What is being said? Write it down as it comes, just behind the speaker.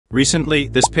Recently,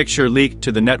 this picture leaked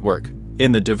to the network,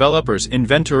 in the developer's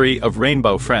inventory of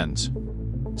rainbow friends.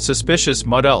 Suspicious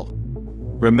model.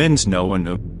 Remains no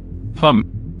one.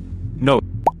 No.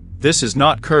 This is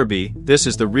not Kirby, this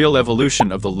is the real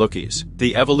evolution of the Lookies.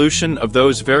 The evolution of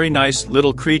those very nice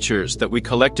little creatures that we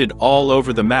collected all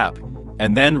over the map,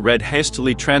 and then Red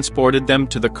hastily transported them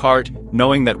to the cart,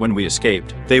 knowing that when we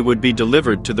escaped, they would be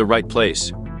delivered to the right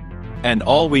place. And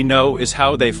all we know is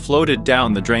how they floated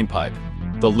down the drainpipe.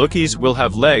 The Lookies will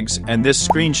have legs, and this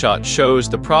screenshot shows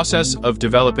the process of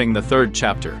developing the third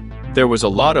chapter. There was a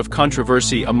lot of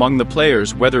controversy among the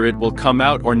players whether it will come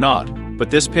out or not,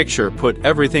 but this picture put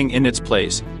everything in its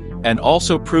place, and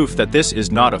also proof that this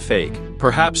is not a fake.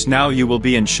 Perhaps now you will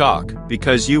be in shock,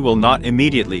 because you will not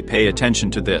immediately pay attention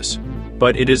to this.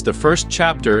 But it is the first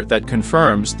chapter that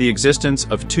confirms the existence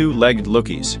of two-legged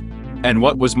Lookies. And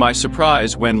what was my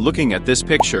surprise when looking at this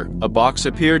picture, a box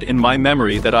appeared in my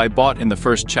memory that I bought in the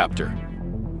first chapter.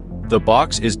 The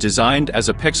box is designed as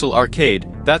a pixel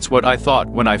arcade, that's what I thought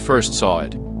when I first saw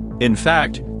it. In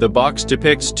fact, the box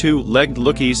depicts two-legged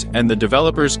Lookies, and the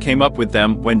developers came up with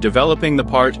them when developing the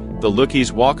part. The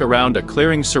Lookies walk around a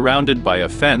clearing surrounded by a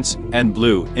fence, and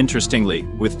blue, interestingly,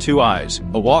 with two eyes,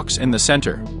 walks in the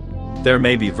center. There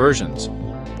may be versions.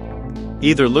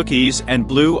 Either Lookies and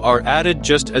blue are added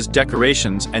just as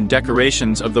decorations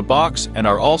of the box and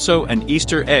are also an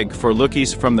Easter egg for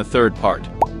Lookies from the third part.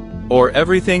 Or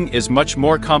everything is much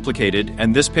more complicated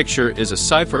and this picture is a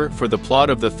cipher for the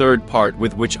plot of the third part,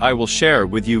 with which I will share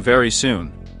with you very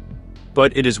soon.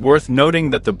 But it is worth noting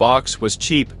that the box was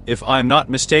cheap. If I'm not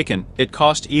mistaken, it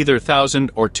cost either 1,000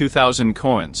 or 2,000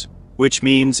 coins. Which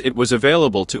means it was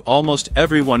available to almost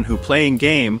everyone who playing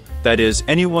game, that is,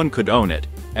 anyone could own it,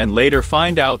 and later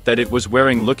find out that it was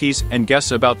wearing Lookies and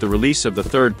guess about the release of the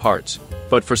third parts.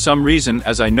 But for some reason,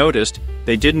 as I noticed,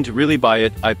 they didn't really buy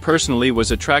it. I personally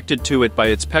was attracted to it by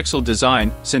its pixel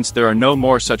design, since there are no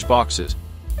more such boxes.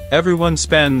 Everyone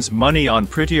spends money on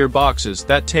prettier boxes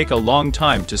that take a long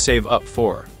time to save up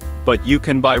for. But you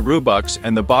can buy Robux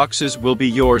and the boxes will be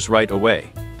yours right away.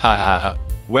 Ha ha ha.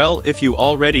 Well, if you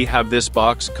already have this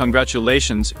box,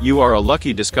 congratulations, you are a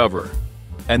lucky discoverer.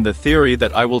 And the theory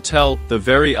that I will tell, the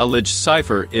very alleged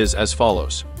cipher, is as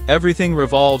follows. Everything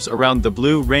revolves around the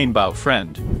blue rainbow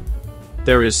friend.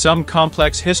 There is some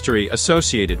complex history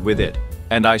associated with it,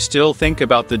 and I still think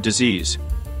about the disease.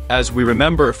 As we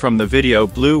remember from the video,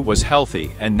 Blue was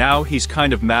healthy and now he's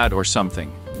kind of mad or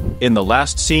something. In the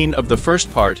last scene of the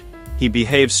first part, he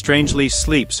behaves strangely,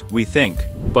 sleeps, we think,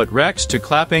 but reacts to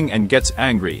clapping and gets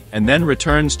angry, and then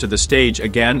returns to the stage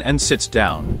again and sits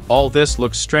down. All this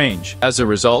looks strange. As a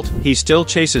result, he still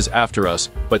chases after us,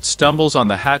 but stumbles on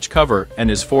the hatch cover and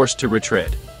is forced to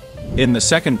retread. In the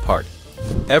second part,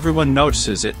 everyone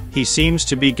notices it, he seems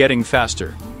to be getting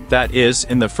faster. That is,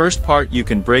 in the first part you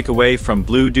can break away from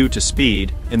Blue due to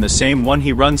speed, in the same one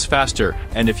he runs faster,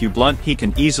 and if you blunt he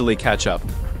can easily catch up.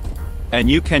 And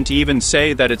you can't even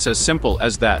say that it's as simple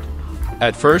as that.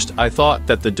 At first I thought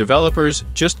that the developers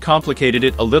just complicated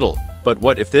it a little, but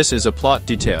what if this is a plot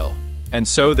detail? And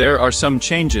so there are some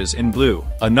changes in Blue.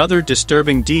 Another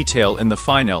disturbing detail in the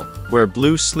final, where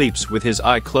Blue sleeps with his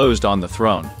eye closed on the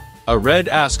throne. A Red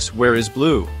asks where is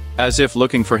Blue, as if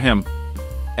looking for him.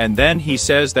 And then he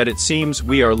says that it seems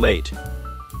we are late.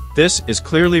 This is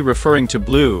clearly referring to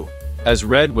Blue, as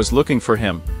Red was looking for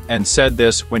him, and said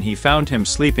this when he found him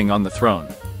sleeping on the throne.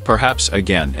 Perhaps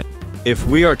again, if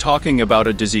we are talking about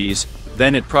a disease,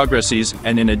 then it progresses,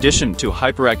 and in addition to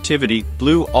hyperactivity,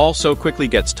 Blue also quickly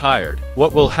gets tired.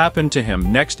 What will happen to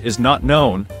him next is not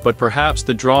known, but perhaps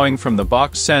the drawing from the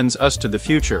box sends us to the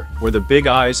future, where the big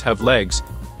eyes have legs,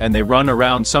 and they run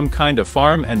around some kind of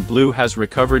farm and Blue has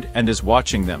recovered and is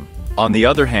watching them. On the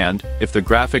other hand, if the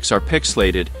graphics are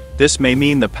pixelated, this may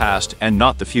mean the past and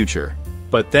not the future.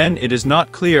 But then it is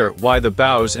not clear why the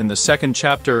bows in the second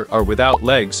chapter are without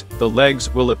legs. The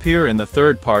legs will appear in the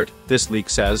third part, this leak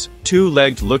says.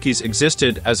 Two-legged Lookies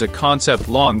existed as a concept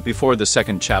long before the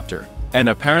second chapter. And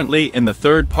apparently in the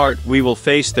third part we will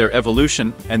face their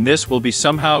evolution, and this will be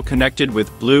somehow connected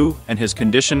with Blue and his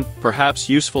condition. Perhaps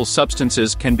useful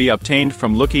substances can be obtained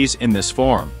from Lookies in this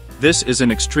form. This is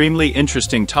an extremely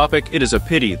interesting topic. It is a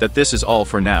pity that this is all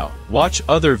for now. Watch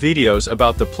other videos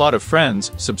about the plot of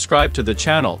Friends, subscribe to the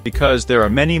channel, because there are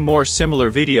many more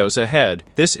similar videos ahead.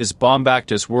 This is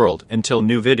Bombactus World, until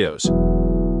new videos.